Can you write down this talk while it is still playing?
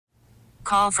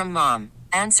Call from mom.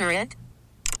 Answer it.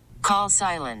 Call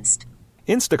silenced.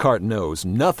 Instacart knows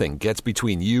nothing gets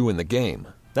between you and the game.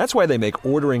 That's why they make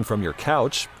ordering from your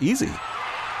couch easy.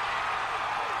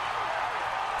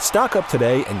 Stock up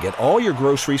today and get all your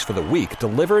groceries for the week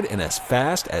delivered in as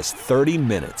fast as 30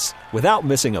 minutes without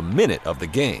missing a minute of the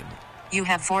game. You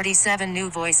have 47 new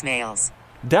voicemails.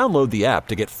 Download the app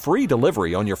to get free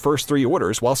delivery on your first 3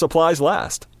 orders while supplies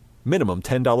last. Minimum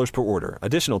 $10 per order.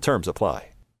 Additional terms apply.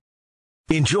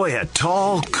 Enjoy a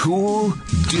tall, cool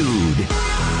dude.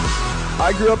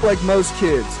 I grew up like most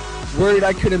kids, worried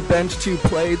I couldn't bench 2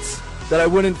 plates, that I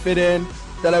wouldn't fit in,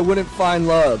 that I wouldn't find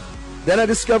love. Then I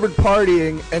discovered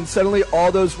partying, and suddenly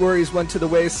all those worries went to the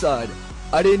wayside.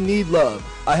 I didn't need love.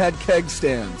 I had keg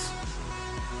stands.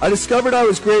 I discovered I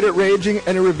was great at raging,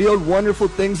 and it revealed wonderful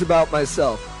things about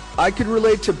myself. I could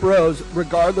relate to bros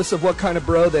regardless of what kind of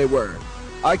bro they were.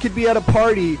 I could be at a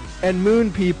party and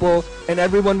moon people, and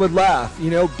everyone would laugh,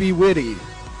 be witty.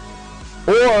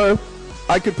 Or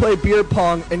I could play beer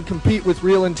pong and compete with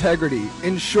real integrity.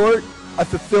 In short, I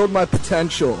fulfilled my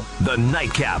potential. The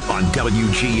Nightcap on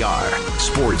WGR,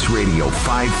 Sports Radio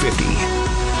 550.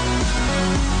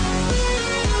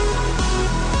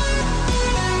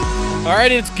 All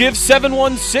right, it's Give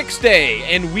 716 Day,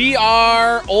 and we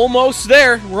are almost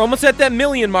there. We're almost at that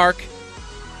million mark.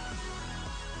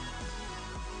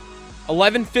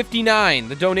 11:59.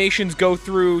 The donations go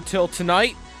through till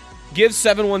tonight.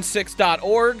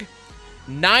 Give716.org.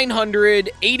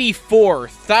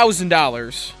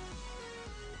 $984,000.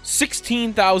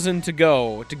 16,000 to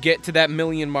go to get to that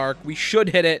million mark. We should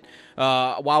hit it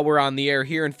while we're on the air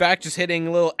here. In fact, just hitting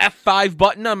a little F5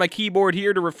 button on my keyboard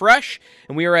here to refresh,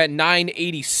 and we are at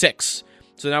 986.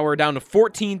 So now we're down to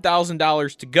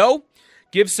 $14,000 to go.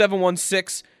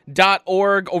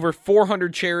 Give716.org. Over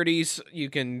 400 charities. You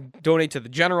can donate to the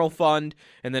general fund,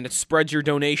 and then it spreads your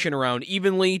donation around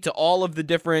evenly to all of the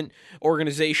different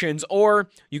organizations. Or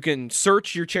you can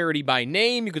search your charity by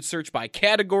name. You could search by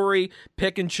category,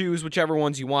 pick and choose whichever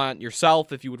ones you want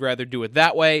yourself if you would rather do it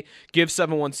that way.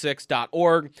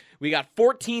 Give716.org. We got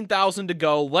 14,000 to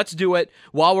go. Let's do it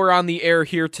while we're on the air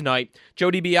here tonight. Joe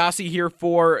DiBiase here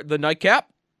for the Nightcap,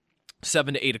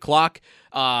 7 to 8 o'clock.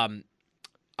 I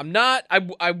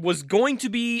was going to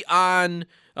be on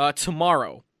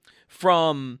tomorrow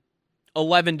from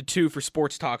 11 to 2 for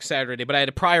Sports Talk Saturday, but I had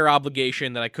a prior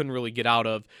obligation that I couldn't really get out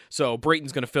of, so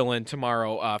Brayton's going to fill in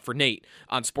tomorrow for Nate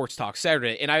on Sports Talk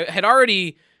Saturday. And I had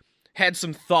already had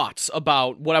some thoughts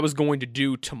about what I was going to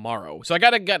do tomorrow, so I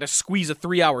got to squeeze a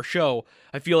 3-hour show,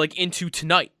 I feel like, into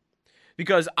tonight,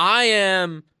 because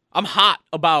I'm hot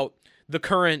about the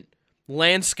current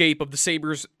landscape of the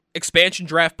Sabres expansion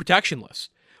draft protection list.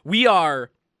 We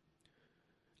are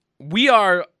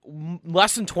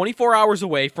less than 24 hours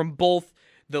away from both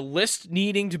the list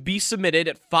needing to be submitted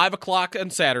at 5 o'clock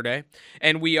on Saturday,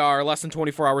 and we are less than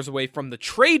 24 hours away from the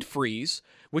trade freeze,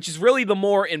 which is really the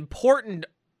more important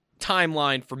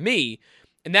timeline for me,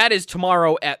 and that is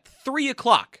tomorrow at 3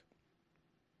 o'clock.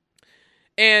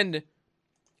 And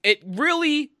it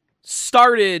really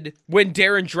started when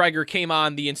Darren Dreger came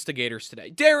on the Instigators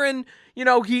today. Darren,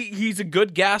 he's a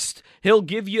good guest. He'll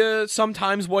give you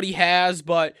sometimes what he has,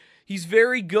 but he's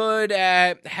very good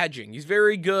at hedging. He's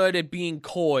very good at being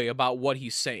coy about what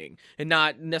he's saying and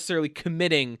not necessarily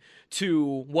committing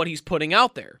to what he's putting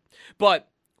out there. But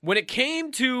when it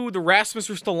came to the Rasmus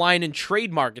Ristolainen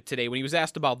trade market today, when he was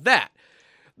asked about that,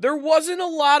 there wasn't a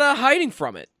lot of hiding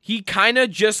from it. He kind of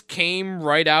just came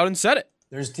right out and said it.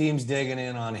 There's teams digging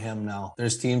in on him now.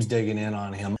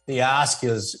 The ask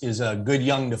is a good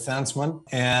young defenseman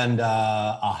and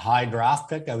a high draft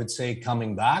pick, I would say,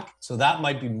 coming back. So that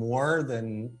might be more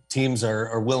than teams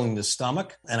are willing to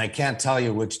stomach. And I can't tell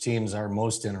you which teams are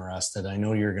most interested. I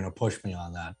know you're going to push me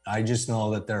on that. I just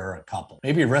know that there are a couple.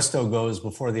 Maybe Risto goes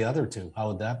before the other two. How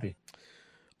would that be?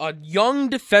 A young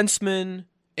defenseman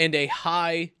and a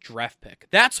high draft pick.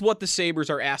 That's what the Sabres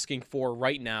are asking for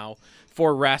right now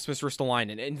for Rasmus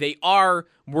Ristolainen, and they are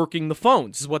working the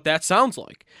phones, is what that sounds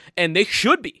like. And they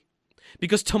should be,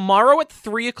 because tomorrow at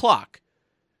 3 o'clock,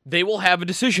 they will have a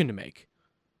decision to make.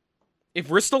 If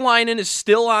Ristolainen is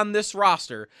still on this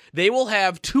roster, they will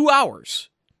have 2 hours.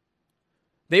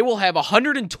 They will have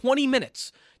 120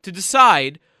 minutes to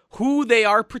decide who they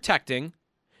are protecting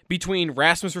between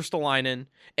Rasmus Ristolainen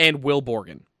and Will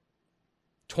Borgen.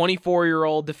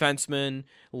 24-year-old defenseman,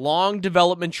 long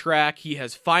development track. He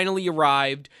has finally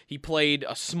arrived. He played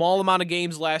a small amount of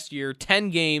games last year,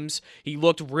 10 games. He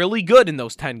looked really good in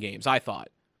those 10 games, I thought.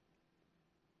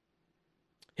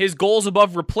 His goals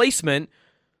above replacement,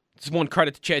 this is one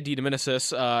credit to Chad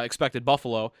DiDomenicis, expected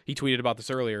Buffalo. He tweeted about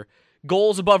this earlier.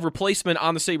 goals above replacement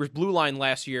on the Sabres blue line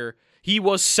last year, he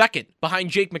was second behind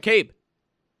Jake McCabe.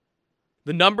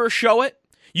 The numbers show it.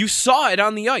 You saw it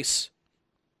on the ice.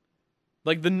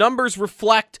 Like, the numbers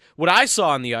reflect what I saw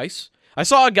on the ice. I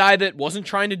saw a guy that wasn't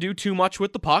trying to do too much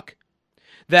with the puck,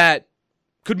 that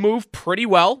could move pretty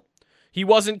well. He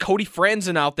wasn't Cody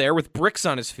Franzen out there with bricks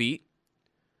on his feet.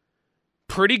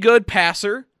 Pretty good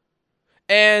passer.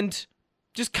 And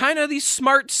just kind of these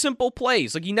smart, simple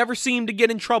plays. Like, he never seemed to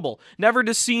get in trouble. Never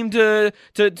just seemed to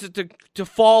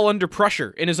fall under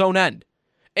pressure in his own end.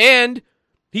 And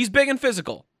he's big and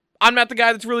physical. I'm not the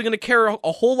guy that's really going to care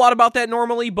a whole lot about that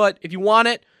normally, but if you want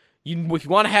it, if you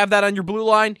want to have that on your blue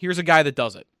line, here's a guy that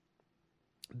does it.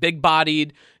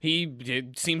 Big-bodied.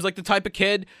 He seems like the type of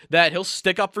kid that he'll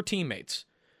stick up for teammates.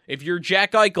 If your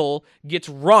Jack Eichel gets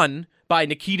run by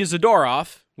Nikita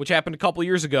Zadorov, which happened a couple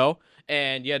years ago,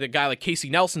 and you had a guy like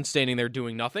Casey Nelson standing there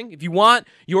doing nothing, if you want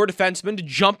your defenseman to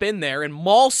jump in there and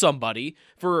maul somebody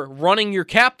for running your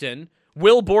captain,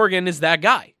 Will Borgen is that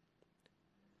guy.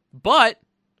 But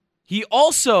he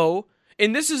also,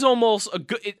 and this is almost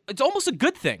it's almost a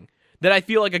good thing that I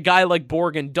feel like a guy like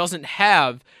Borgen doesn't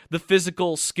have the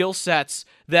physical skill sets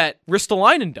that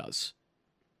Ristolainen does.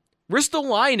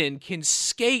 Ristolainen can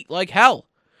skate like hell.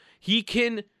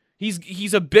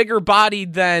 He's a bigger body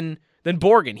than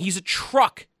Borgen. He's a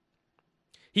truck.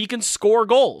 He can score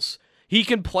goals. He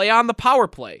can play on the power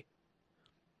play.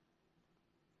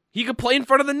 He can play in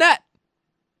front of the net.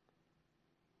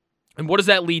 And what does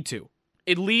that lead to?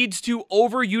 It leads to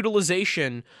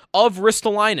overutilization of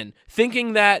Ristolainen,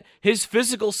 thinking that his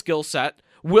physical skill set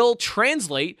will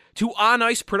translate to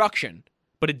on-ice production.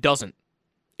 But it doesn't.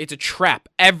 It's a trap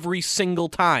every single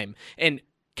time. And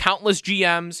countless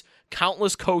GMs,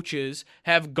 countless coaches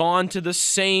have gone to the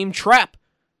same trap.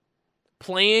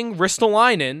 Playing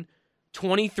Ristolainen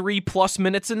 23-plus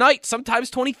minutes a night,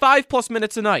 sometimes 25-plus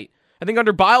minutes a night. I think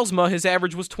under Bilesma, his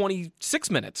average was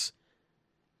 26 minutes.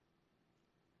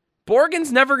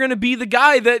 Borgen's never going to be the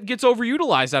guy that gets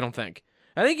overutilized, I don't think.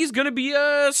 I think he's going to be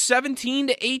a 17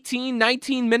 to 18,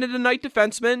 19-minute-a-night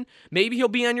defenseman. Maybe he'll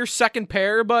be on your second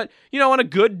pair, but, on a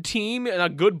good team and a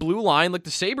good blue line like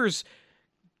the Sabres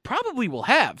probably will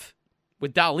have,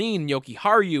 with Dahlin, Yoki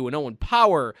Haru, and Owen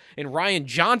Power, and Ryan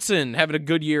Johnson having a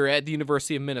good year at the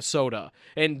University of Minnesota.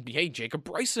 And, hey, Jacob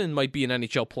Bryson might be an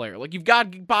NHL player. Like, you've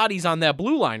got bodies on that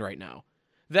blue line right now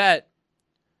that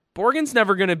Borgen's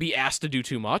never going to be asked to do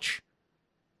too much,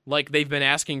 like they've been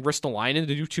asking Ristolainen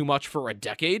to do too much for a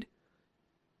decade.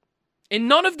 And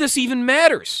none of this even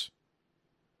matters.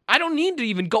 I don't need to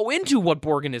even go into what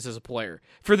Borgen is as a player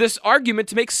for this argument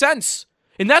to make sense.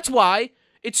 And that's why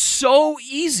it's so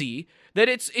easy that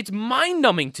it's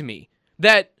mind-numbing to me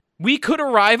that we could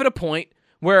arrive at a point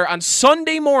where on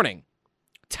Sunday morning,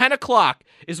 10 o'clock,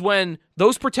 is when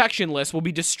those protection lists will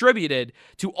be distributed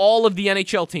to all of the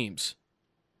NHL teams.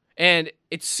 And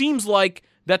it seems like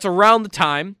that's around the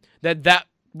time that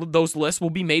those lists will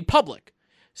be made public.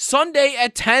 Sunday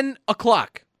at 10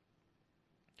 o'clock.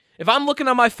 If I'm looking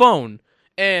on my phone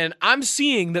and I'm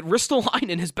seeing that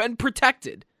Ristolainen has been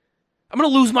protected, I'm going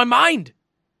to lose my mind.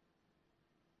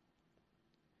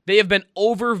 They have been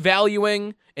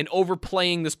overvaluing and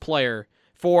overplaying this player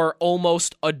for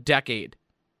almost a decade.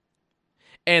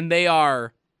 And they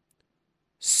are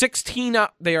can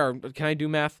I do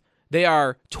math? They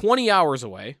are 20 hours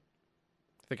away.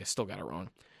 I think I still got it wrong.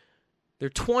 They're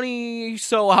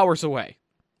 20-so hours away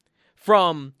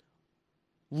from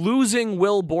losing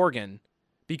Will Borgen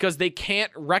because they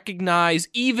can't recognize,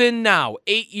 even now,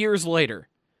 8 years later,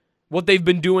 what they've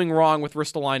been doing wrong with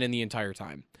Ristolainen the entire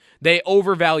time. They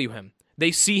overvalue him.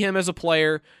 They see him as a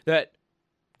player that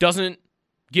doesn't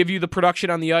give you the production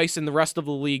on the ice and the rest of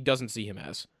the league doesn't see him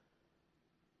as.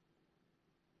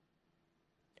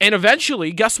 And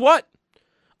eventually, guess what?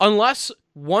 Unless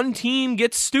one team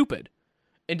gets stupid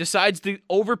and decides to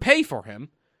overpay for him,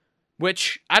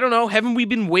 which, I don't know, haven't we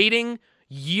been waiting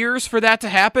years for that to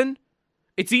happen?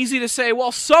 It's easy to say,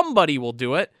 well, somebody will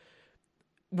do it.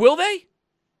 Will they?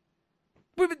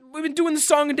 We've been doing the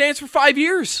song and dance for 5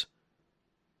 years.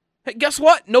 Hey, guess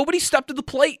what? Nobody stepped to the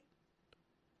plate.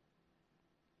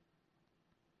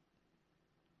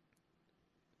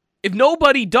 If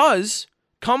nobody does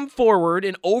come forward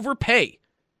and overpay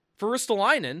for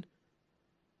Ristolainen,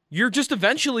 you're just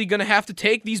eventually going to have to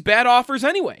take these bad offers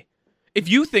anyway. If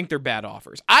you think they're bad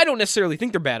offers. I don't necessarily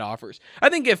think they're bad offers. I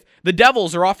think if the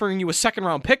Devils are offering you a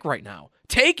second-round pick right now,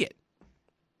 take it.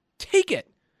 Take it.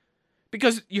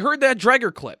 Because you heard that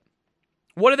Dreger clip.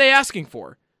 What are they asking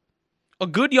for? A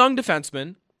good young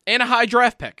defenseman and a high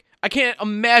draft pick. I can't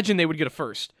imagine they would get a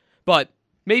first, but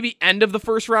maybe end of the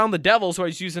first round. The Devils, who I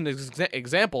was using as an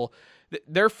example,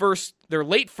 their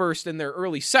late first and their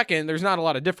early second, there's not a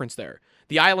lot of difference there.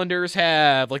 The Islanders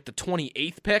have like the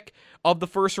 28th pick of the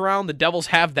first round. The Devils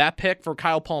have that pick for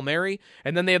Kyle Palmieri,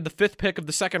 and then they have the 5th pick of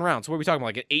the second round. So what are we talking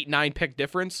about, like an 8-9 pick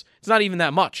difference? It's not even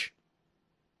that much.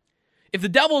 If the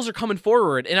Devils are coming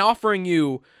forward and offering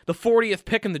you the 40th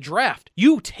pick in the draft,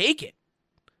 you take it.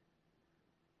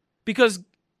 Because,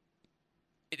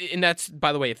 and that's,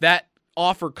 by the way, if that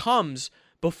offer comes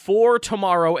before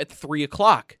tomorrow at 3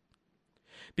 o'clock,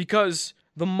 because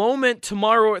the moment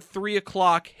tomorrow at 3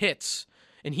 o'clock hits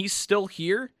and he's still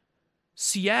here,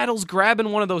 Seattle's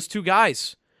grabbing one of those two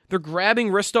guys. They're grabbing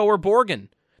Risto or Borgen.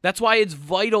 That's why it's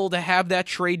vital to have that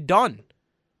trade done.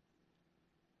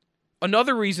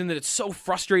 Another reason that it's so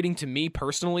frustrating to me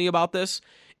personally about this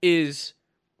is,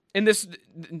 and this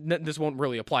won't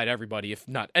really apply to everybody, if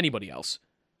not anybody else,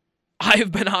 I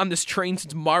have been on this train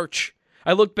since March.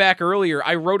 I looked back earlier.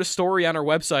 I wrote a story on our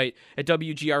website at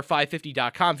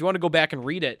WGR550.com. If you want to go back and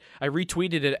read it, I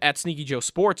retweeted it at Sneaky Joe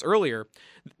Sports earlier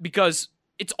because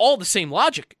it's all the same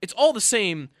logic. It's all the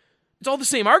same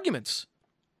arguments.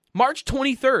 March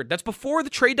 23rd. That's before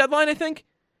the trade deadline, I think.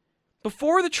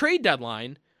 Before the trade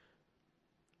deadline,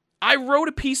 I wrote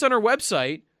a piece on our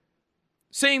website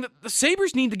saying that the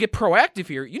Sabres need to get proactive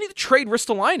here. You need to trade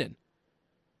Ristolainen.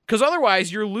 Because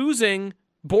otherwise, you're losing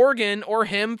Borgen or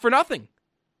him for nothing.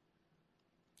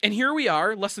 And here we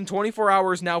are, less than 24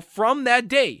 hours now from that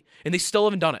day, and they still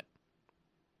haven't done it.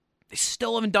 They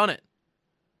still haven't done it.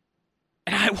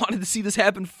 And I wanted to see this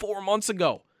happen 4 months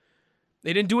ago.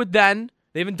 They didn't do it then.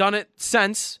 They haven't done it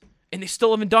since, and they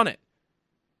still haven't done it.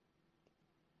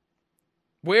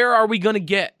 Where are we going to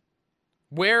get?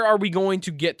 Where are we going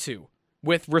to get to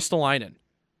with Ristolainen?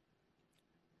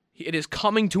 It is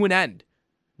coming to an end.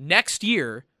 Next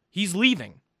year, he's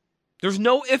leaving. There's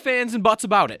no ifs, ands, and buts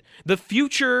about it. The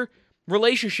future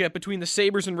relationship between the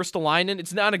Sabres and Ristolainen,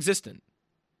 it's non-existent.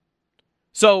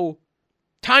 So,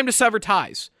 time to sever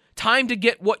ties. Time to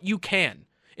get what you can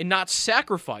and not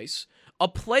sacrifice a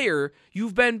player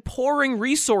you've been pouring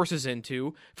resources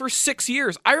into for 6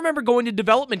 years. I remember going to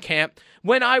development camp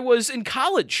when I was in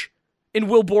college, and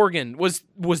Will Borgen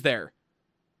was there.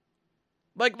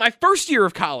 Like my first year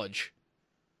of college.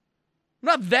 I'm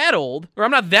not that old, or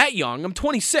I'm not that young. I'm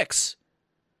 26.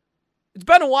 It's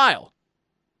been a while.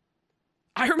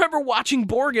 I remember watching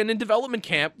Borgen in development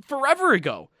camp forever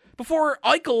ago, before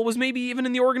Eichel was maybe even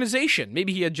in the organization.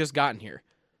 Maybe he had just gotten here.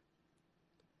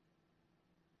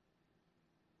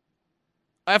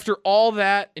 After all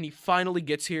that, and he finally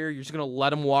gets here, you're just going to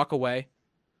let him walk away?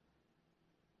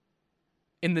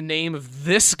 In the name of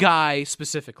this guy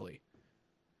specifically.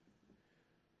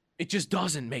 It just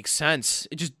doesn't make sense.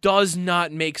 It just does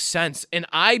not make sense. And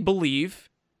I believe,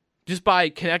 just by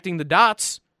connecting the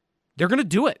dots, they're going to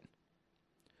do it.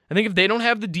 I think if they don't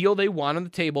have the deal they want on the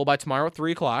table by tomorrow at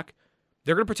 3 o'clock,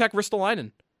 they're going to protect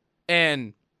Ristolainen.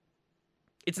 And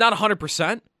it's not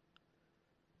 100%.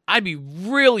 I'd be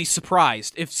really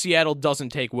surprised if Seattle doesn't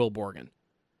take Will Borgen.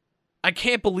 I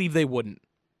can't believe they wouldn't.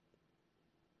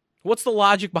 What's the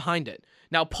logic behind it?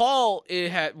 Now, Paul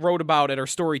wrote about it, our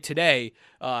story today,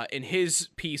 in his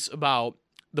piece about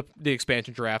the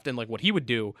expansion draft and like what he would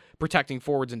do protecting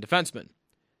forwards and defensemen.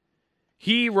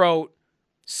 He wrote,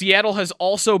 Seattle has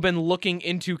also been looking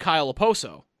into Kyle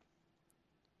Okposo.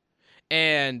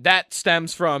 And that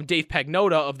stems from Dave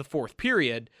Pagnotta of the Fourth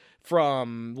Period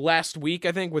from last week,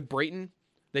 I think, with Brayton,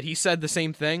 that he said the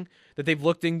same thing, that they've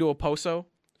looked into Okposo.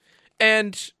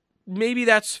 And maybe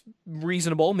that's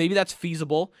reasonable. Maybe that's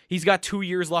feasible. He's got 2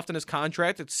 years left in his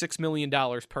contract. It's $6 million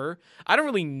per. I don't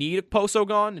really need Okposo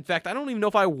gone. In fact, I don't even know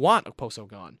if I want Okposo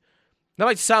gone. That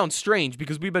might sound strange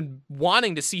because we've been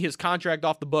wanting to see his contract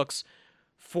off the books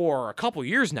for a couple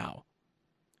years now.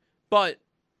 But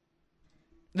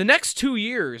the next 2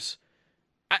 years,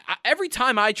 every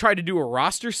time I try to do a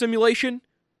roster simulation,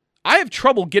 I have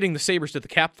trouble getting the Sabres to the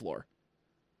cap floor.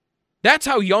 That's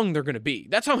how young they're going to be.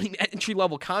 That's how many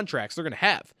entry-level contracts they're going to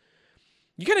have.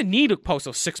 You're going to need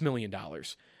Okposo $6 million.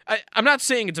 I'm not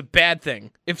saying it's a bad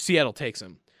thing if Seattle takes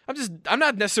him. I'm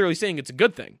not necessarily saying it's a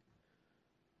good thing.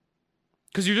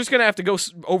 Because you're just going to have to go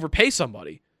overpay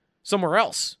somebody somewhere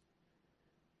else.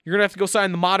 You're going to have to go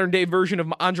sign the modern-day version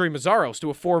of Andre Mazzaros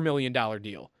to a $4 million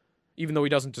deal, even though he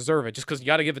doesn't deserve it, just because you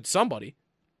got to give it to somebody.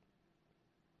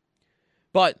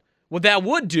 But what that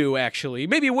would do, actually,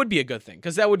 maybe it would be a good thing,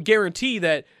 because that would guarantee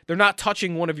that they're not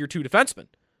touching one of your two defensemen,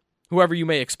 whoever you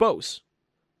may expose.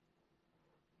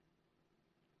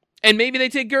 And maybe they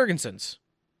take Gergensons.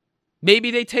 Maybe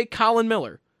they take Colin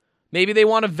Miller. Maybe they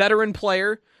want a veteran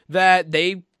player that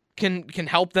they can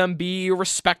help them be a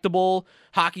respectable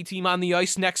hockey team on the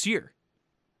ice next year.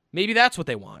 Maybe that's what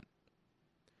they want.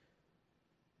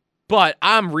 But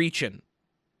I'm reaching,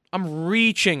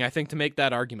 I think, to make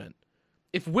that argument.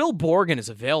 If Will Borgen is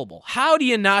available, how do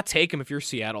you not take him if you're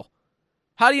Seattle?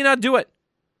 How do you not do it?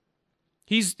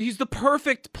 He's the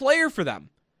perfect player for them.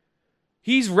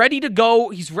 He's ready to go.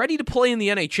 He's ready to play in the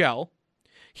NHL.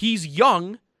 He's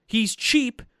young. He's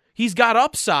cheap. He's got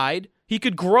upside. He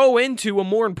could grow into a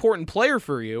more important player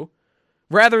for you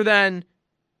rather than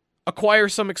acquire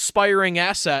some expiring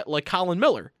asset like Colin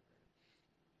Miller.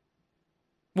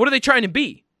 What are they trying to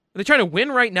be? Are they trying to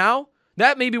win right now?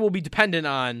 That maybe will be dependent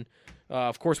on,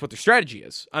 of course, what their strategy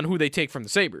is, on who they take from the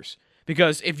Sabres.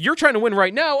 Because if you're trying to win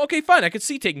right now, okay, fine, I could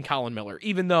see taking Colin Miller,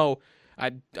 even though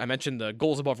I mentioned the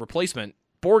goals above replacement.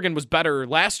 Borgen was better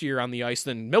last year on the ice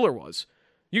than Miller was.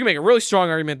 You can make a really strong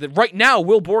argument that right now,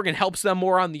 Will Borgen helps them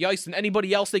more on the ice than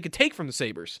anybody else they could take from the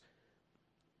Sabres.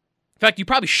 In fact, you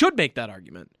probably should make that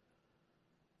argument.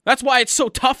 That's why it's so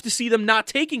tough to see them not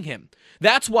taking him.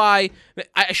 That's why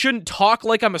I shouldn't talk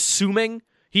like I'm assuming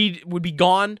he would be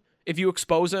gone if you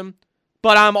expose him,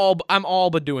 but I'm all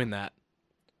but doing that.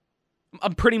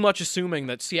 I'm pretty much assuming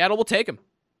that Seattle will take him.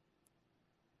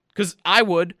 Because I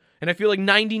would, and I feel like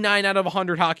 99 out of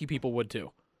 100 hockey people would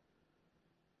too.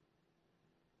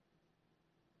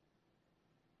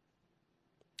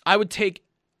 I would take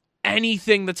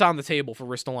anything that's on the table for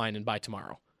Ristolainen by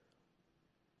tomorrow.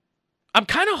 I'm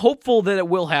kind of hopeful that it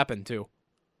will happen too.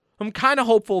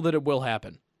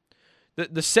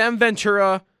 The Sam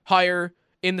Ventura hire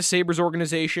in the Sabres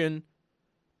organization,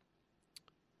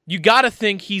 you got to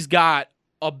think he's got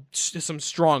some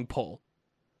strong pull.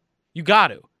 You got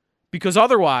to. Because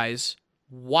otherwise,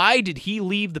 why did he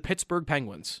leave the Pittsburgh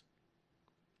Penguins?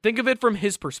 Think of it from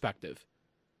his perspective.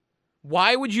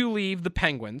 Why would you leave the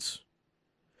Penguins,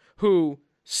 who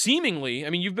seemingly, I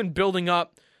mean, you've been building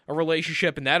up a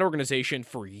relationship in that organization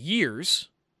for years,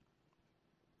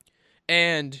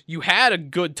 and you had a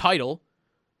good title.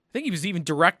 I think he was even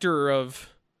director of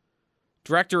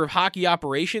hockey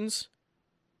operations,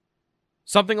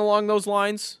 something along those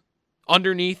lines,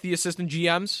 underneath the assistant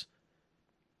GMs.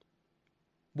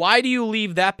 Why do you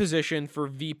leave that position for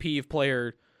VP of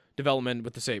player development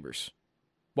with the Sabres?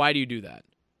 Why do you do that?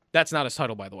 That's not his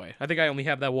title, by the way. I think I only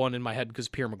have that one in my head because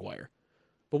Pierre McGuire.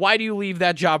 But why do you leave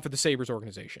that job for the Sabres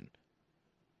organization?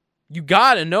 You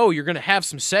gotta know you're gonna have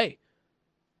some say.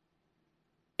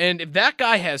 And if that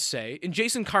guy has say, and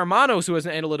Jason Carmanos, who has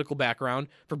an analytical background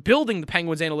for building the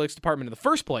Penguins analytics department in the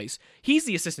first place, he's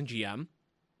the assistant GM.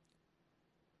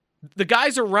 The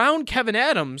guys around Kevin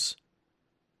Adams,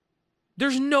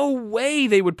 there's no way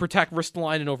they would protect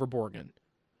Ristolainen over Borgen.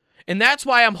 And that's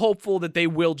why I'm hopeful that they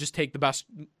will just take the best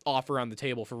offer on the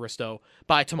table for Risto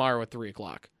by tomorrow at 3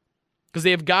 o'clock. Because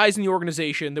they have guys in the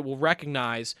organization that will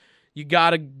recognize you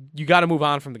gotta move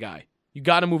on from the guy. You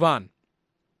gotta move on.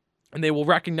 And they will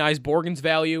recognize Borgen's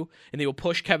value, and they will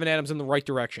push Kevin Adams in the right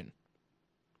direction.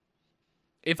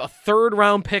 If a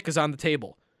third-round pick is on the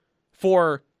table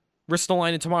for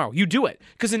Ristolainen tomorrow, you do it.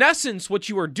 Because in essence, what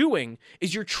you are doing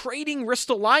is you're trading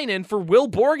Ristolainen for Will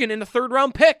Borgen in a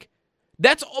third-round pick.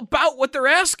 That's about what they're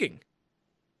asking.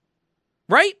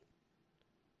 Right?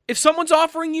 If someone's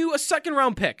offering you a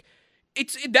second-round pick,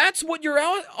 that's what you're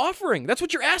offering. That's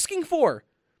what you're asking for.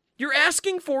 You're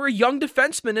asking for a young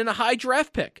defenseman and a high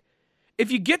draft pick.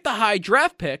 If you get the high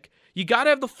draft pick, you got to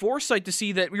have the foresight to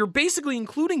see that you're basically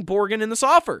including Borgen in this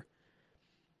offer.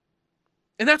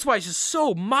 And that's why it's just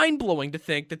so mind-blowing to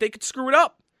think that they could screw it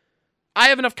up. I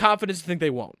have enough confidence to think they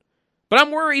won't. But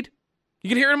I'm worried. You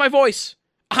can hear it in my voice.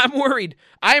 I'm worried.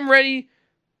 I'm ready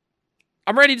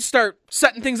to start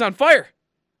setting things on fire.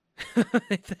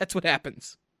 That's what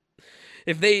happens.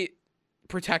 If they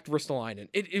protect Ristolainen,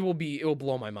 it will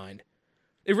blow my mind.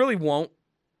 It really won't,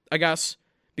 I guess,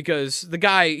 because the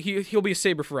guy, he'll be a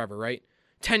Sabre forever, right?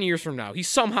 10 years from now, he's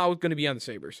somehow going to be on the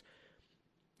Sabres.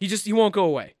 He won't go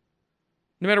away.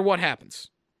 No matter what happens.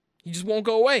 He just won't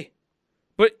go away.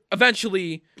 But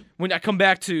eventually, when I come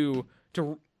back to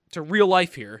real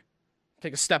life here,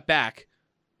 take a step back,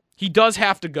 he does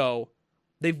have to go.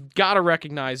 They've got to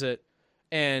recognize it,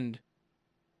 and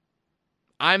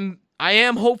I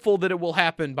am hopeful that it will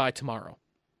happen by tomorrow.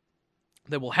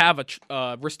 That we'll have a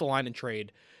Ristolainen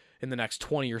trade in the next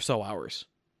 20 or so hours.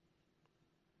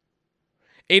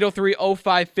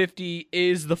 803-0550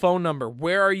 is the phone number.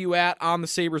 Where are you at on the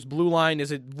Sabres blue line?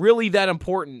 Is it really that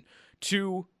important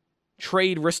to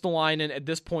trade Ristolainen at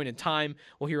this point in time?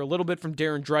 We'll hear a little bit from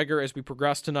Darren Dreger as we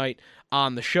progress tonight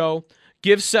on the show.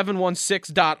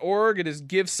 Give716.org. It is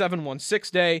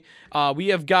Give716 Day. We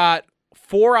have got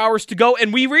 4 hours to go,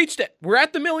 and we reached it. We're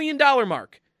at the $1 million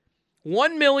mark.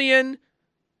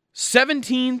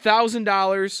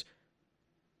 $1,017,000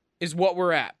 is what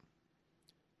we're at.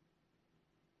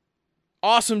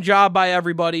 Awesome job by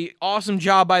everybody. Awesome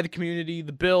job by the community,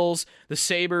 the Bills, the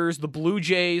Sabres, the Blue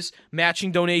Jays,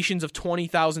 matching donations of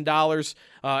 $20,000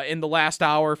 in the last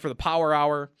hour for the Power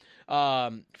Hour,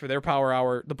 for their Power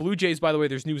Hour. The Blue Jays, by the way,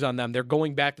 there's news on them. They're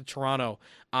going back to Toronto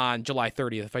on July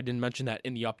 30th, if I didn't mention that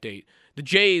in the update. The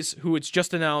Jays, who it's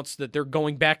just announced that they're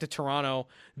going back to Toronto,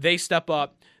 they step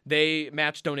up. They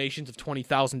match donations of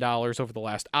 $20,000 over the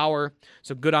last hour.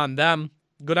 So good on them.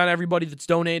 Good on everybody that's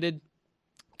donated.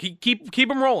 Keep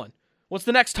them rolling. What's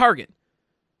the next target?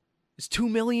 Is $2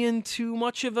 million too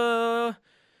much of a...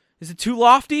 Is it too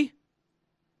lofty?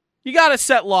 You got to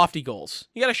set lofty goals.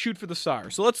 You got to shoot for the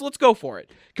stars. So let's go for it.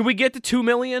 Can we get to $2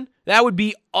 million? That would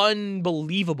be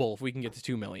unbelievable if we can get to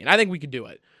 $2 million. I think we could do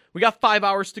it. We got 5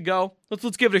 hours to go.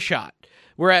 Let's give it a shot.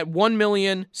 We're at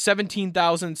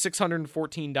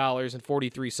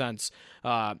 $1,017,614.43.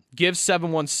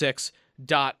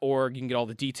 Give716.org. You can get all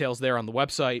the details there on the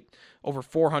website. Over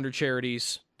 400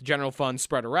 charities. The general fund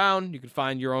spread around. You can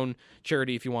find your own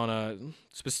charity if you want to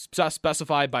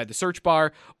specify by the search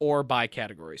bar or by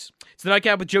categories. It's the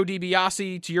Nightcap with Joe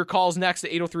DiBiase. To your calls next at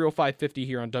 803-0550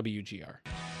 here on WGR.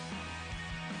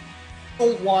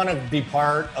 Don't want to be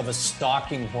part of a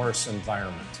stalking horse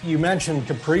environment. You mentioned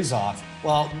Kaprizov.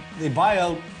 Well, they buy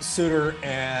out Suter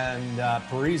and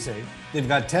Parise. They've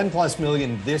got 10 plus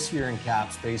million this year in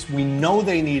cap space. We know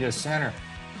they need a center.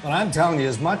 But I'm telling you,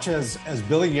 as much as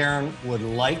Billy Guerin would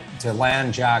like to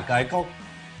land Jack Eichel,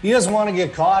 he doesn't want to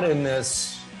get caught in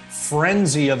this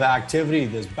frenzy of activity,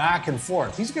 this back and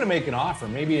forth. He's going to make an offer.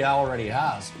 Maybe he already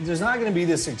has. There's not going to be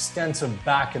this extensive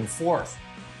back and forth.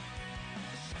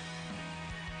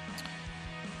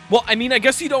 Well, I mean, I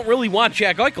guess you don't really want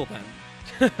Jack Eichel then.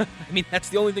 I mean, that's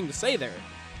the only thing to say there.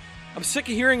 I'm sick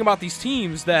of hearing about these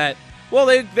teams that, well,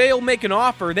 they'll make an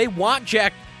offer. They want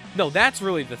Jack. No, that's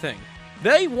really the thing.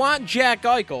 They want Jack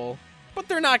Eichel, but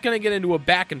they're not going to get into a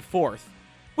back and forth.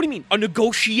 What do you mean? A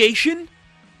negotiation?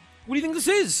 What do you think this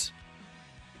is?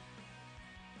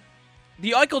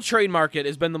 The Eichel trade market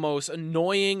has been the most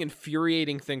annoying,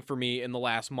 infuriating thing for me in the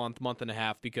last month and a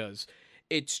half because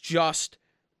it's just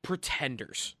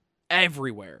pretenders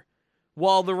everywhere.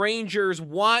 While the Rangers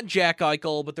want Jack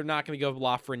Eichel, but they're not going to go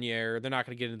Lafreniere. They're not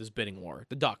going to get into this bidding war.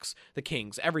 The Ducks, the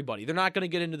Kings, everybody. They're not going to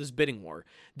get into this bidding war.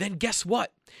 Then guess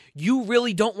what? You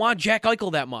really don't want Jack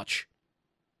Eichel that much.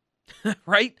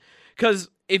 Right? Because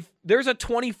if there's a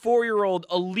 24-year-old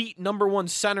elite number one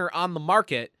center on the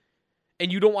market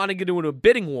and you don't want to get into a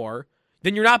bidding war,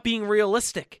 then you're not being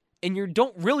realistic. And you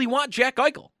don't really want Jack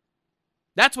Eichel.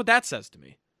 That's what that says to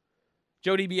me.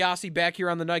 Joe DiBiase back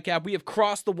here on the Nightcap. We have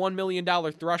crossed the $1 million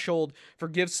threshold for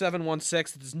Give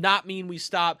 716. It does not mean we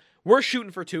stop. We're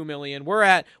shooting for $2 million. We're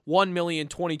at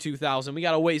 $1,022,000. We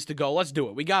got a ways to go. Let's do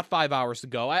it. We got 5 hours to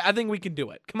go. I think we can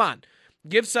do it. Come on.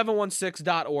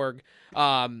 Give716.org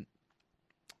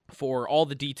for all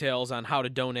the details on how to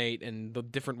donate and the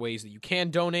different ways that you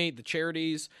can donate, the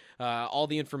charities. All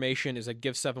the information is at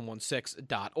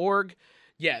give716.org.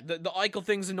 Yeah, the Eichel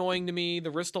thing's annoying to me.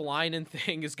 The Ristolainen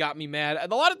thing has got me mad.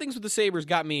 A lot of things with the Sabres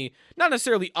got me not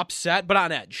necessarily upset, but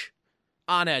on edge.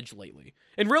 On edge lately.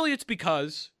 And really it's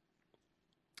because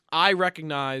I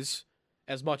recognize,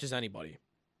 as much as anybody,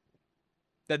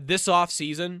 that this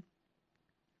offseason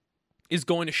is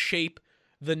going to shape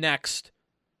the next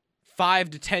 5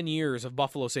 to 10 years of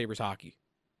Buffalo Sabres hockey.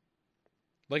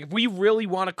 Like, if we really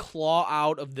want to claw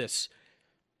out of this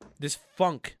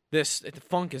funk, the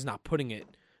funk is not putting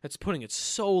it, that's putting it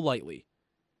so lightly.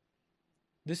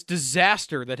 This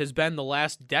disaster that has been the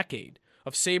last decade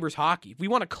of Sabres hockey, if we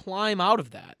want to climb out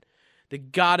of that, they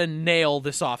gotta nail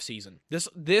this offseason.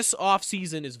 This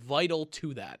offseason is vital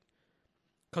to that.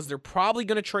 Because they're probably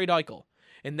going to trade Eichel.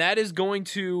 And that is going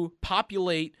to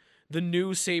populate the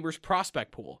new Sabres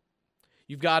prospect pool.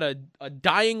 You've got a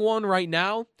dying one right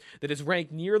now that is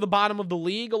ranked near the bottom of the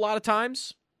league a lot of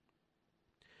times.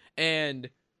 And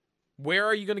where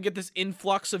are you going to get this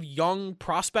influx of young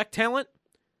prospect talent?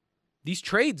 These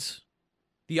trades.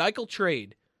 The Eichel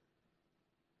trade.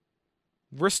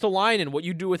 Ristolainen, what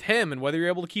you do with him, and whether you're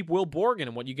able to keep Will Borgen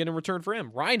and what you get in return for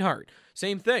him. Reinhart,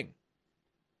 same thing.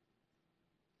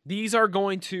 These are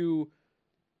going to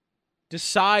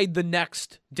decide the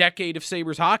next decade of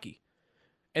Sabres hockey.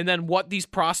 And then what these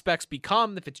prospects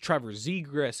become, if it's Trevor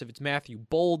Zegras, if it's Matthew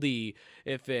Boldy,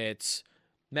 if it's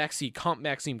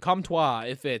Maxime Comtois,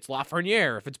 if it's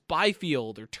Lafreniere, if it's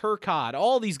Byfield or Turcotte,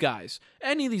 all these guys,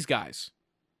 any of these guys,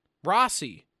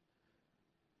 Rossi,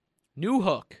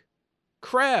 Newhook,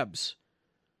 Krebs,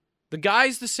 The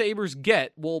guys the Sabres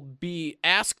get will be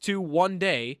asked to one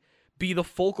day be the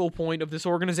focal point of this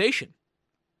organization.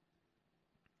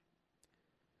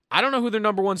 I don't know who their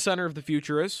number one center of the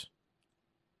future is.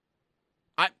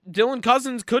 Dylan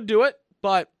Cousins could do it,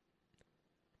 but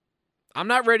I'm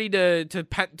not ready to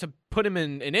put him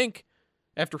in ink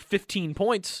after 15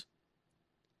 points.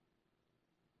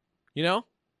 You know?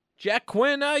 Jack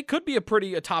Quinn, he could be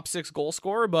a top 6 goal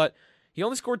scorer, but he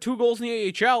only scored 2 goals in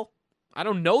the AHL. I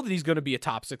don't know that he's going to be a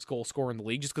top 6 goal scorer in the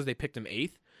league just because they picked him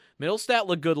 8th. Middlestat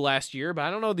looked good last year, but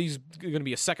I don't know that he's going to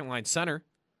be a second-line center.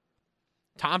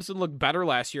 Thompson looked better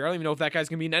last year. I don't even know if that guy's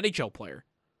going to be an NHL player.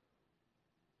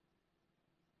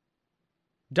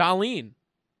 Dahlin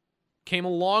came a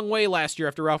long way last year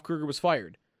after Ralph Kruger was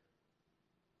fired.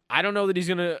 I don't know that he's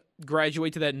going to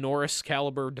graduate to that Norris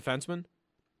caliber defenseman.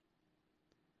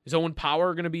 Is Owen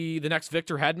Power going to be the next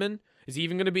Victor Hedman? Is he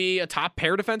even going to be a top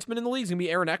pair defenseman in the league? Is he going to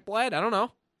be Aaron Ekblad? I don't know.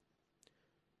 What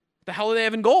the hell do they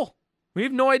have in goal? We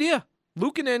have no idea.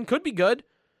 Luukkonen could be good,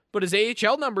 but his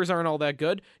AHL numbers aren't all that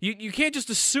good. You can't just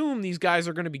assume these guys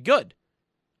are going to be good.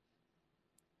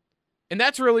 And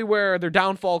that's really where their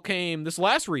downfall came this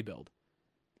last rebuild.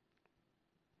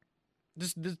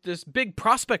 This big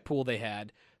prospect pool they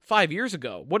had 5 years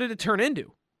ago, what did it turn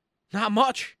into? Not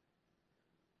much.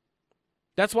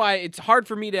 That's why it's hard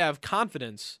for me to have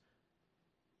confidence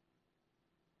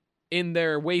in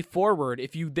their way forward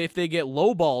if they get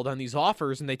lowballed on these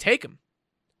offers and they take them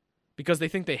because they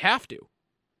think they have to.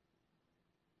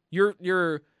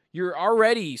 You're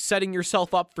already setting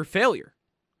yourself up for failure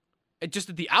just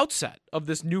at the outset of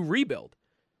this new rebuild.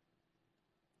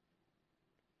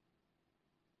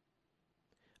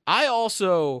 I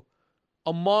also,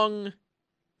 among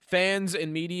fans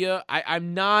and media,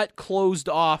 I'm not closed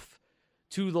off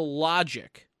to the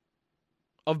logic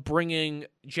of bringing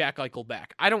Jack Eichel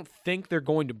back. I don't think they're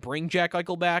going to bring Jack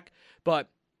Eichel back, but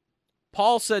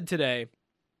Paul said today,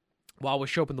 while with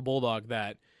Chopin the Bulldog,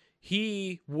 that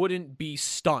he wouldn't be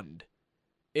stunned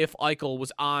if Eichel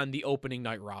was on the opening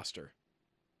night roster.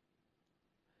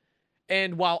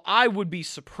 And while I would be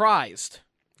surprised,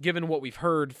 given what we've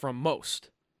heard from most,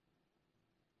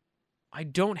 I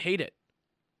don't hate it.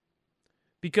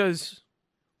 Because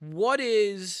what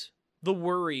is the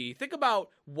worry? Think about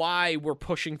why we're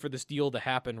pushing for this deal to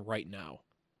happen right now.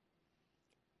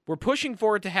 We're pushing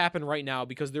for it to happen right now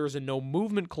because there is a no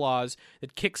movement clause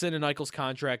that kicks in Eichel's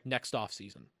contract next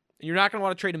offseason. And you're not going to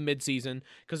want to trade him midseason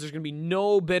because there's going to be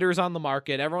no bidders on the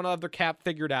market. Everyone will have their cap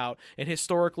figured out. And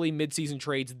historically, midseason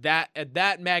trades at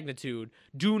that magnitude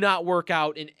do not work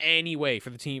out in any way for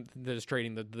the team that is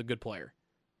trading the good player.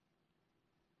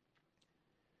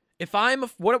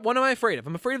 What am I afraid of?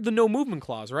 I'm afraid of the no movement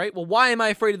clause, right? Well, why am I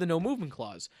afraid of the no movement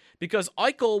clause? Because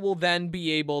Eichel will then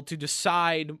be able to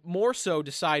decide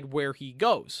where he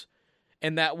goes.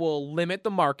 And that will limit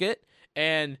the market,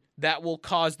 and that will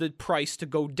cause the price to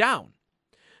go down.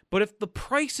 But if the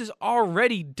price is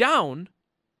already down,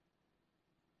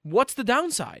 what's the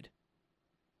downside?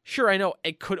 Sure, I know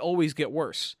it could always get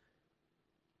worse.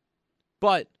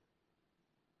 But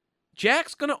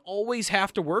Jack's going to always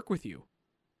have to work with you.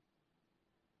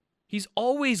 He's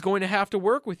always going to have to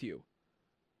work with you.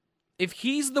 If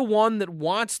he's the one that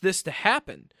wants this to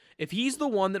happen, if he's the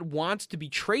one that wants to be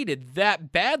traded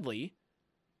that badly,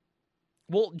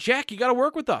 well, Jack, you got to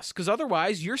work with us because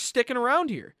otherwise you're sticking around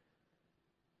here.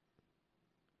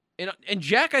 And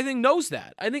Jack, I think, knows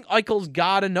that. I think Eichel's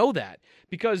got to know that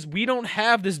because we don't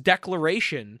have this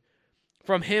declaration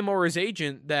from him or his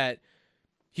agent that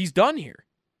he's done here.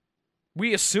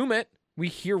 We assume it. We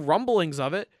hear rumblings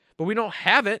of it, but we don't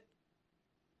have it.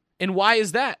 And why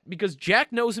is that? Because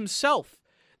Jack knows himself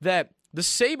that the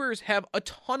Sabres have a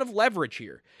ton of leverage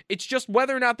here. It's just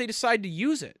whether or not they decide to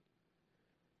use it.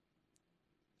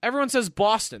 Everyone says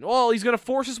Boston. Well, he's going to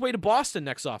force his way to Boston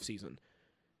next offseason.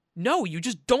 No, you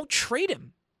just don't trade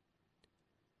him.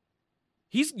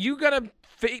 You got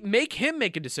to make him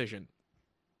make a decision.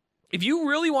 If you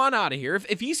really want out of here,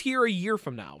 if he's here a year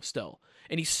from now still,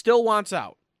 and he still wants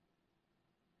out,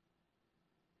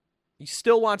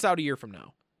 a year from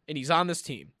now, and he's on this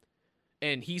team,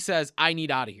 and he says, I need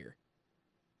out of here,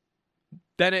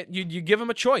 then you give him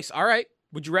a choice. All right,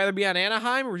 would you rather be on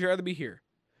Anaheim or would you rather be here?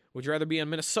 Would you rather be in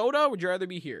Minnesota or would you rather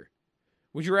be here?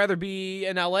 Would you rather be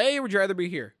in LA or would you rather be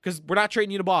here? Because we're not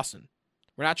trading you to Boston.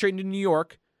 We're not trading you to New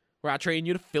York. We're not trading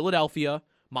you to Philadelphia,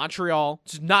 Montreal.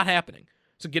 It's just not happening.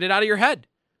 So get it out of your head.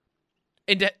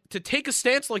 And to take a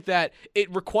stance like that,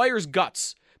 it requires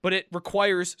guts, but it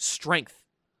requires strength.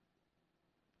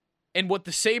 And what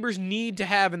the Sabres need to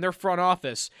have in their front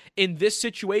office in this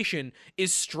situation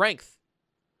is strength.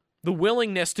 the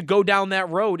willingness to go down that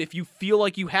road if you feel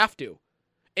like you have to,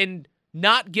 and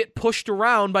not get pushed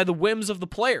around by the whims of the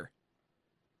player.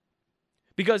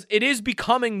 Because it is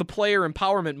becoming the player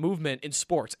empowerment movement in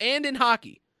sports and in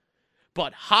hockey.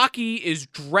 But hockey is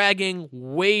dragging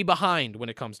way behind when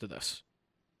it comes to this.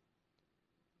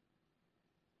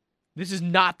 This is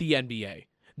not the NBA.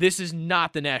 This is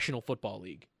not the National Football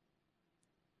League.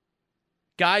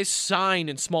 Guys sign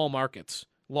in small markets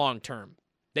long term.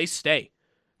 They stay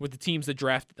with the teams that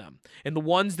drafted them. And the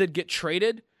ones that get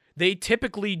traded, they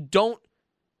typically don't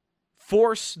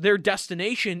force their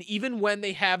destination even when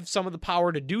they have some of the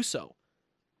power to do so.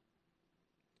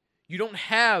 You don't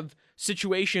have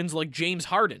situations like James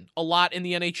Harden a lot in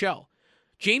the NHL.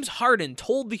 James Harden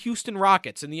told the Houston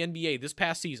Rockets in the NBA this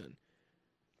past season,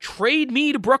 trade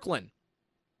me to Brooklyn.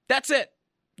 That's it.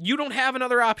 You don't have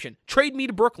another option. Trade me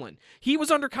to Brooklyn. He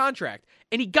was under contract,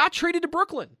 and he got traded to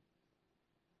Brooklyn.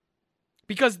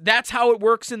 Because that's how it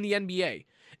works in the NBA.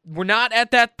 We're not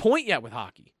at that point yet with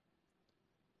hockey.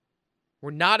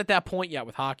 We're not at that point yet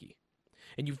with hockey.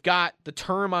 And you've got the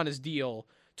term on his deal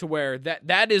to where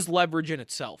that is leverage in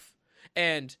itself.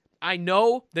 And I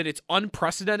know that it's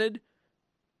unprecedented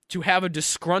to have a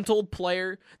disgruntled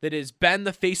player that has been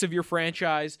the face of your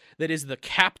franchise, that is the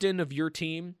captain of your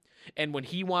team, and when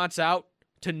he wants out,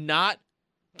 to not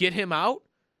get him out,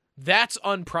 that's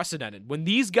unprecedented. When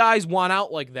these guys want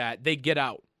out like that, they get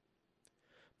out.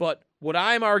 But what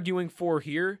I'm arguing for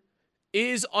here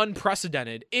is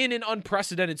unprecedented in an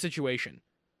unprecedented situation.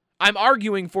 I'm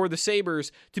arguing for the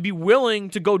Sabres to be willing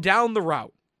to go down the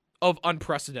route of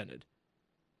unprecedented.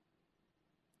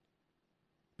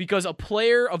 Because a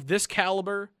player of this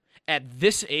caliber, at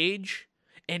this age,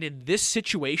 and in this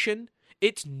situation,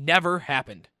 it's never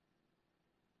happened.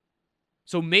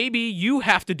 So maybe you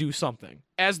have to do something.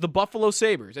 As the Buffalo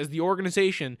Sabres, as the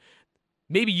organization,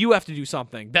 maybe you have to do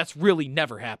something that's really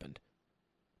never happened.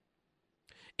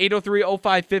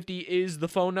 803-0550 is the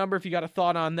phone number. If you got a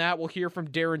thought on that, we'll hear from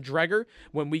Darren Dreger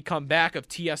when we come back of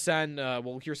TSN.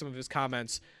 We'll hear some of his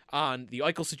comments on the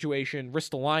Eichel situation,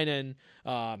 Ristolainen.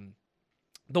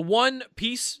 The one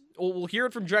piece, we'll hear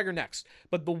it from Dreger next,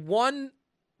 but the one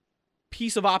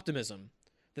piece of optimism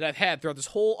that I've had throughout this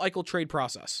whole Eichel trade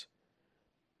process,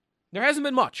 there hasn't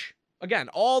been much. Again,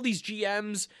 all these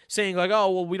GMs saying like,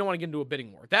 oh, well, we don't want to get into a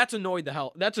bidding war. That's annoyed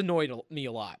me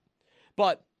a lot.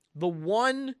 But the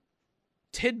one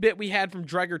tidbit we had from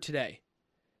Dreger today,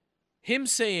 him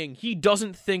saying he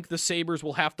doesn't think the Sabres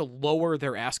will have to lower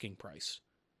their asking price.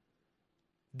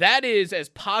 That is as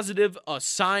positive a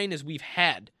sign as we've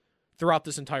had throughout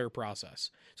this entire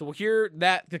process. So we'll hear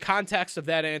the context of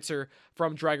that answer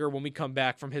from Dreger when we come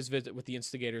back from his visit with the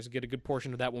Instigators. We'll get a good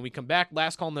portion of that when we come back.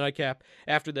 Last call in the Nightcap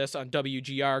after this on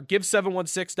WGR.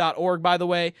 Give716.org, by the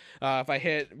way. If I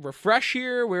hit refresh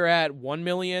here, we're at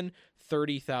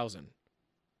 1,030,000.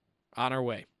 On our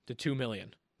way to 2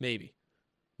 million, maybe.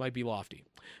 Might be lofty.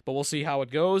 But we'll see how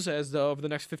it goes over the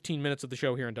next 15 minutes of the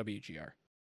show here on WGR.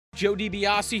 Joe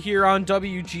DiBiase here on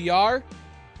WGR.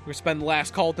 We're going to spend the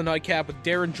last call at the Nightcap with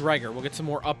Darren Dreger. We'll get some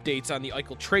more updates on the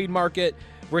Eichel trade market,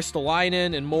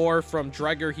 Ristolainen, and more from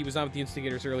Dreger. He was on with the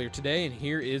Instigators earlier today, and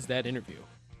here is that interview.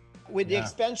 With the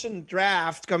expansion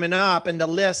draft coming up and the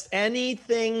list,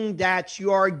 anything that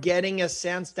you are getting a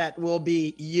sense that will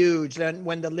be huge, and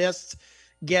when the lists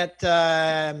get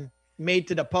made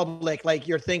to the public, like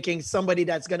you're thinking somebody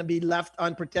that's going to be left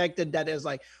unprotected that is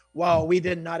like, wow, we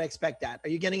did not expect that. Are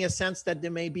you getting a sense that there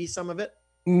may be some of it?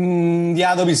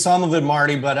 Yeah, there'll be some of it,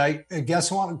 Marty, but I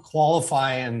guess I want to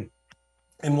qualify and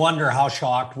wonder how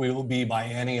shocked we will be by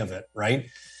any of it, right?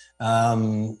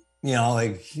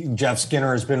 Like Jeff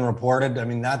Skinner has been reported. I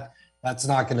mean, that's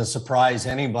not going to surprise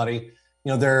anybody.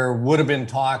 There would have been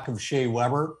talk of Shea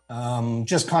Weber.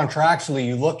 Just contractually,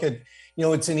 you look at,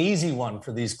 it's an easy one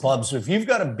for these clubs. So if you've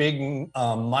got a big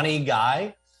money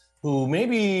guy who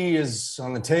maybe is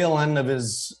on the tail end of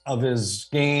his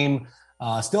game,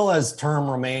 still has term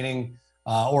remaining,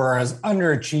 or has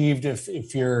underachieved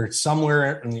if you're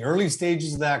somewhere in the early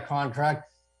stages of that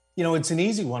contract, it's an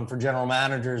easy one for general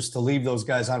managers to leave those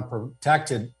guys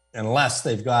unprotected unless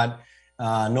they've got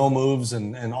no moves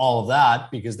and all of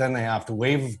that, because then they have to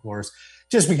waive, of course,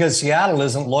 just because Seattle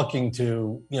isn't looking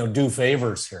to, do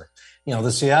favors here.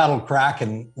 The Seattle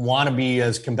Kraken want to be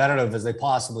as competitive as they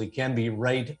possibly can be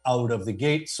right out of the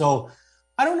gate. So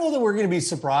I don't know that we're going to be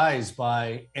surprised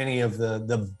by any of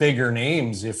the bigger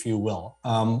names, if you will.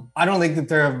 I don't think that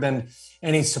there have been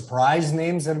any surprise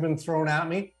names that have been thrown at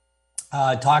me.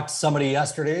 I talked to somebody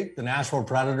yesterday. The Nashville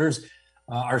Predators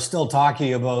are still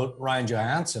talking about Ryan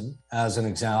Johansson as an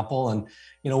example, and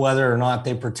whether or not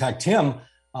they protect him.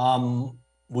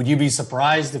 Would you be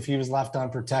surprised if he was left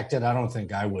unprotected? I don't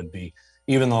think I would be,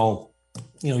 even though,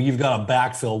 you've got a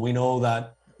backfill. We know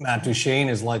that Matt Duchene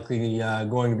is likely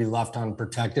going to be left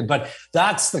unprotected, but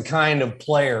that's the kind of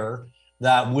player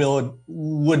that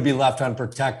would be left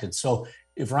unprotected. So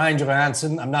if Ryan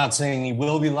Johansson, I'm not saying he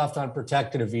will be left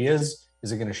unprotected. If he is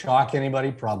it going to shock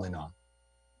anybody? Probably not.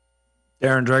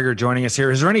 Darren Dreger joining us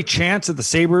here. Is there any chance that the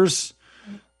Sabres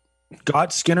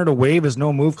got Skinner to waive his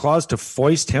no move clause to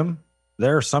foist him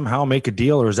there, somehow make a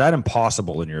deal, or is that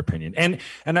impossible in your opinion? And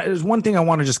there's one thing I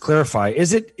want to just clarify.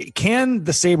 Can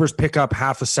the Sabres pick up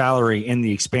half the salary in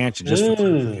the expansion just for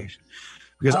clarification?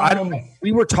 Because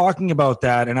we were talking about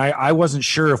that, and I wasn't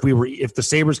sure if the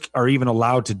Sabres are even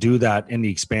allowed to do that in the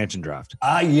expansion draft.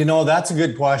 That's a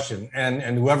good question.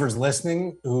 And whoever's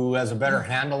listening who has a better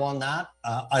handle on that,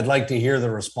 I'd like to hear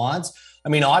the response. I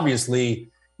mean,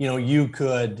 obviously, you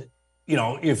could,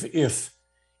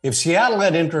 if Seattle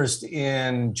had interest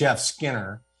in Jeff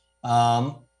Skinner,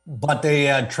 but they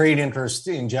had trade interest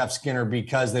in Jeff Skinner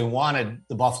because they wanted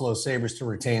the Buffalo Sabres to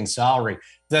retain salary,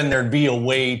 then there'd be a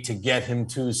way to get him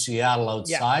to Seattle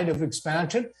outside of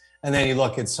expansion. And then you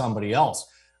look at somebody else.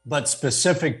 But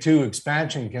specific to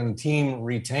expansion, can the team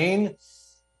retain?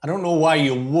 I don't know why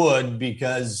you would,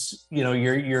 because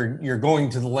you're going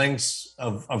to the lengths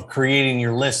of creating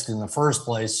your list in the first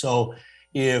place. So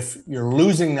if you're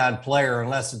losing that player,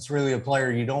 unless it's really a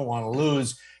player you don't want to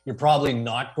lose, you're probably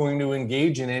not going to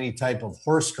engage in any type of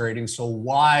horse trading. So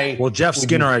why? Well, Jeff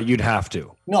Skinner, you'd have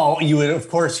to. No, you would. Of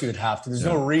course, you'd have to. There's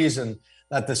no reason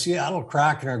that the Seattle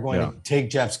Kraken are going to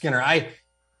take Jeff Skinner. I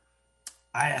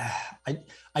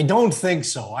don't think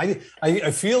so. I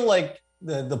feel like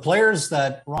the players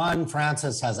that Ron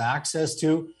Francis has access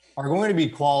to are going to be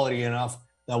quality enough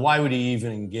that why would he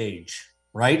even engage,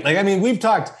 right? Like, I mean, we've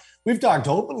talked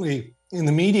openly in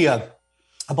the media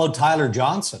about Tyler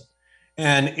Johnson.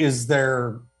 And is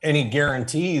there any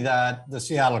guarantee that the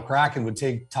Seattle Kraken would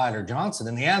take Tyler Johnson?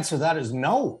 And the answer to that is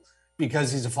no,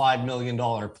 because he's a $5 million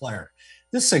player.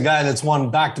 This is a guy that's won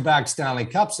back-to-back Stanley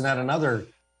Cups and had another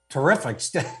terrific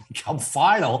Stanley Cup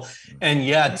final. And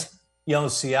yet,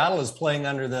 Seattle is playing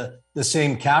under the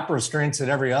same cap restraints that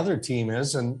every other team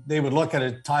is. And they would look at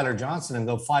a Tyler Johnson and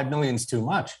go, $5 million is too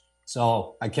much.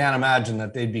 So I can't imagine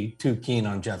that they'd be too keen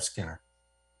on Jeff Skinner.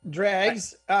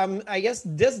 Dregs, I guess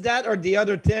that, or the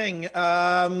other thing,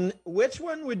 which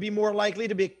one would be more likely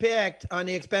to be picked on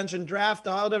the expansion draft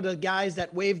out of the guys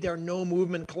that waived their no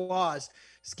movement clause?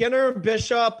 Skinner,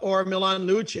 Bishop, or Milan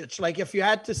Lucic? Like, if you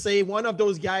had to say one of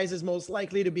those guys is most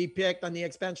likely to be picked on the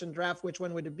expansion draft, which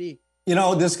one would it be?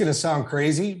 This is going to sound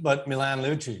crazy, but Milan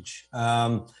Lucic.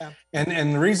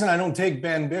 And the reason I don't take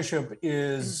Ben Bishop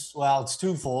is, well, it's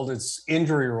twofold. It's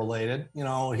injury related.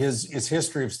 His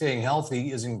history of staying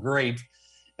healthy isn't great.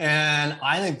 And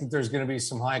I think that there's going to be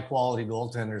some high quality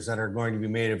goaltenders that are going to be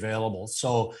made available.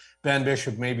 So Ben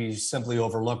Bishop may be simply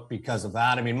overlooked because of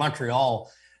that. I mean,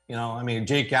 Montreal,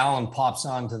 Jake Allen pops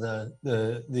onto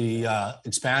the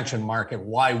expansion market.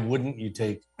 Why wouldn't you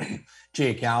take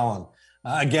Jake Allen?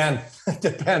 Again,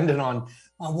 dependent on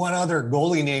what other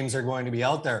goalie names are going to be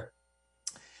out there.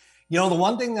 The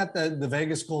one thing that the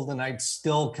Vegas Golden Knights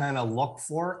still kind of look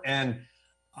for, and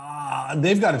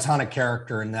they've got a ton of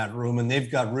character in that room, and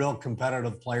they've got real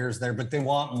competitive players there, but they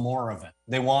want more of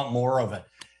it.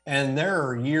 And there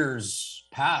are years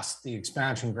past the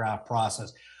expansion draft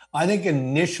process. I think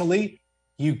initially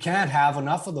you can't have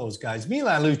enough of those guys.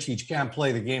 Milan Lucic can't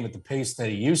play the game at the pace that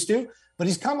he used to, but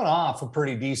he's coming off a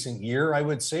pretty decent year, I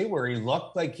would say, where he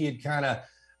looked like he had kind of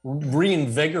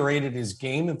reinvigorated his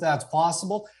game, if that's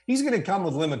possible. He's going to come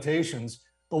with limitations,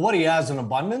 but what he has in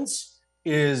abundance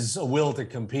is a will to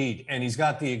compete. And he's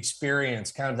got the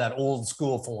experience, kind of that old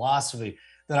school philosophy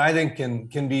that I think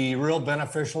can be real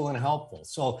beneficial and helpful.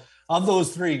 So of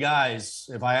those three guys,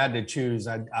 if I had to choose,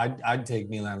 I'd take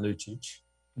Milan Lucic.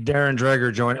 Darren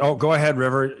Dreger joining. Oh, go ahead,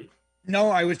 River.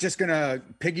 No, I was just going to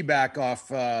piggyback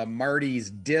off Marty's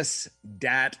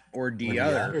dat, or the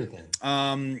other.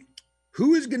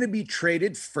 Who is going to be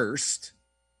traded first?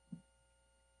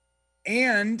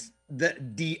 And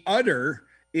the other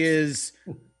is,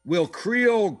 will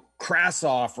Creel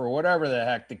Krasov, or whatever the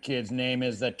heck the kid's name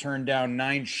is, that turned down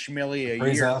 $9 schmilly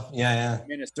a year in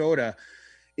Minnesota,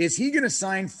 is he going to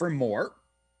sign for more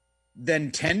than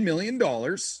 $10 million?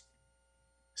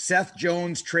 Seth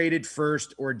Jones traded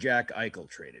first, or Jack Eichel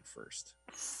traded first?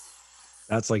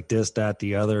 That's like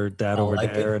the other, that over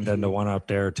there, and then the one up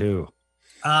there too.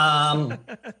 I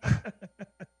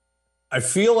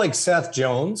feel like Seth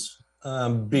Jones,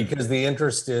 because the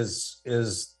interest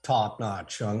is top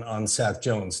notch on Seth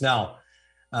Jones. Now,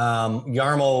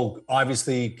 Jarmo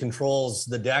obviously controls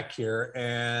the deck here,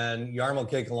 and Jarmo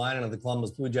Kekalainen of the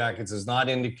Columbus Blue Jackets has not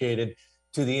indicated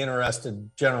to the interested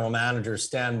general manager,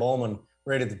 Stan Bowman,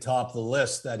 right at the top of the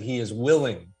list, that he is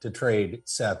willing to trade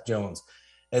Seth Jones.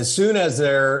 As soon as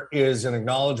there is an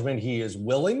acknowledgement he is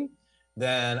willing,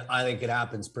 then I think it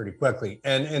happens pretty quickly.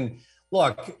 And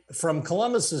look, from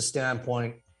Columbus's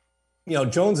standpoint, you know,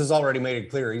 Jones has already made it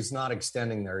clear he's not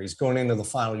extending there. He's going into the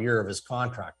final year of his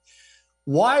contract.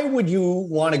 Why would you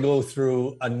want to go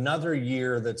through another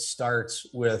year that starts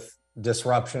with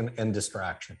disruption and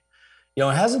distraction? You know,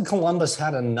 hasn't Columbus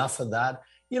had enough of that?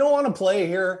 You don't want to play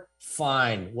here?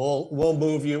 Fine. We'll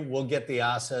move you. We'll get the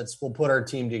assets. We'll put our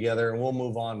team together and we'll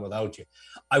move on without you.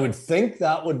 I would think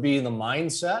that would be the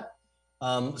mindset.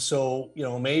 So, you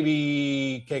know,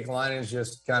 maybe Kekalainen is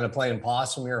just kind of playing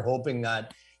possum here, hoping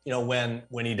that, you know,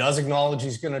 when he does acknowledge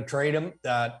he's going to trade him,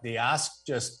 that the ask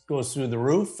just goes through the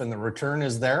roof and the return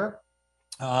is there.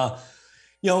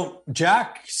 You know,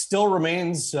 Jack still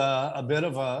remains a bit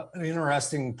of an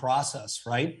interesting process,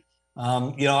 right?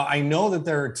 You know, I know that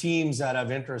there are teams that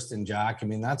have interest in Jack. I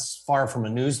mean, that's far from a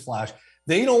newsflash.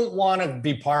 They don't want to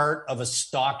be part of a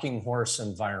stalking horse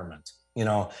environment. You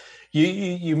know,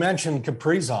 you mentioned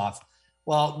Kaprizov.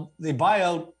 Well, they buy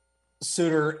out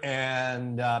Suter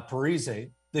and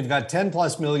Parise. They've got 10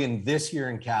 plus million this year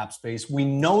in cap space. We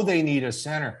know they need a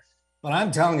center, but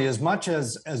I'm telling you, as much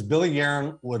as Billy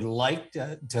Guerin would like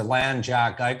to land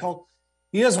Jack Eichel,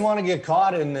 he doesn't want to get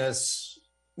caught in this,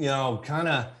 you know, kind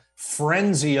of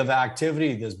frenzy of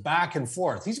activity, this back and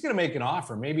forth. He's going to make an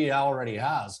offer. Maybe he already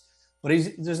has, but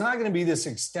there's not going to be this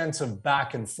extensive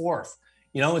back and forth.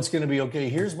 You know, it's going to be, okay,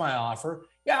 here's my offer.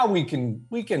 Yeah, we can.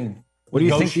 What do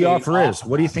you think the offer is?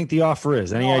 What do you think the offer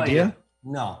is? Any idea?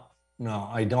 No,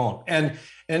 I don't. And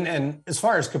as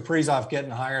far as Kaprizov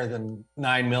getting higher than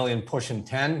 9 million, pushing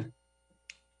 10,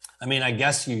 I mean, I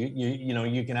guess you know,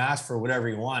 you can ask for whatever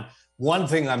you want. One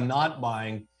thing I'm not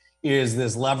buying is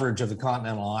this leverage of the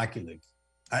Continental Hockey League.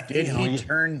 Did he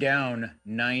turn down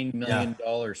 $9 million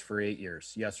for 8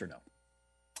 years? Yes or no?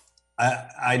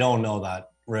 I don't know that,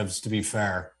 Rivs, to be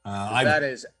fair. That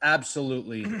is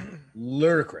absolutely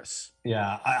ludicrous.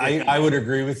 Yeah, I would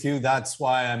agree with you. That's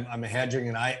why I'm hedging,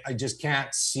 and I just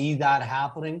can't see that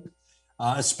happening,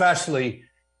 especially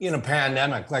in a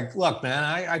pandemic. Like, look, man,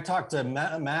 I talk to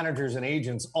managers and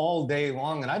agents all day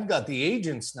long, and I've got the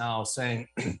agents now saying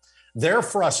they're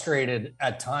frustrated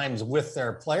at times with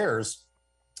their players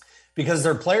because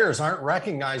their players aren't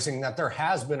recognizing that there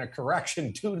has been a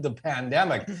correction to the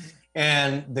pandemic.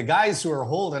 And the guys who are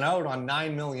holding out on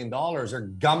 $9 million are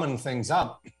gumming things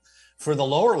up for the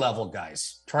lower level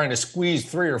guys, trying to squeeze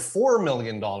 $3 or $4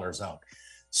 million out.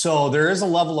 So there is a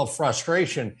level of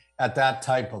frustration at that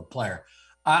type of player.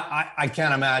 I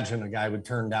can't imagine a guy would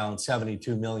turn down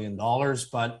 $72 million,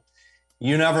 but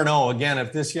you never know. Again,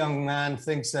 if this young man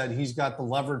thinks that he's got the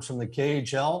leverage from the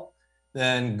KHL,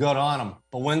 then good on him.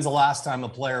 But when's the last time a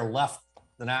player left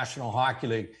the National Hockey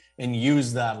League and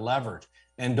used that leverage?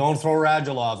 And don't throw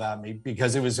Radulov at me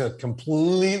because it was a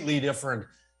completely different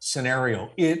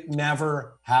scenario. It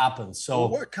never happened. So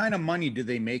what kind of money do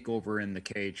they make over in the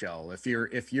KHL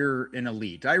if you're an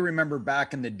elite? I remember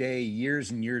back in the day, years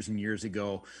and years and years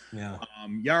ago,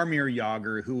 Jaromir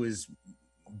Jagr, who was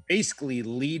basically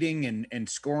leading and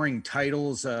scoring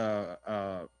titles,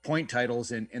 point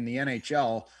titles in the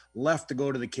NHL, left to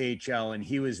go to the KHL, and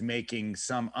he was making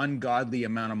some ungodly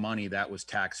amount of money that was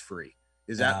tax-free.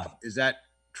 Is that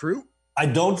true? I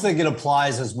don't think it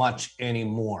applies as much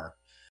anymore.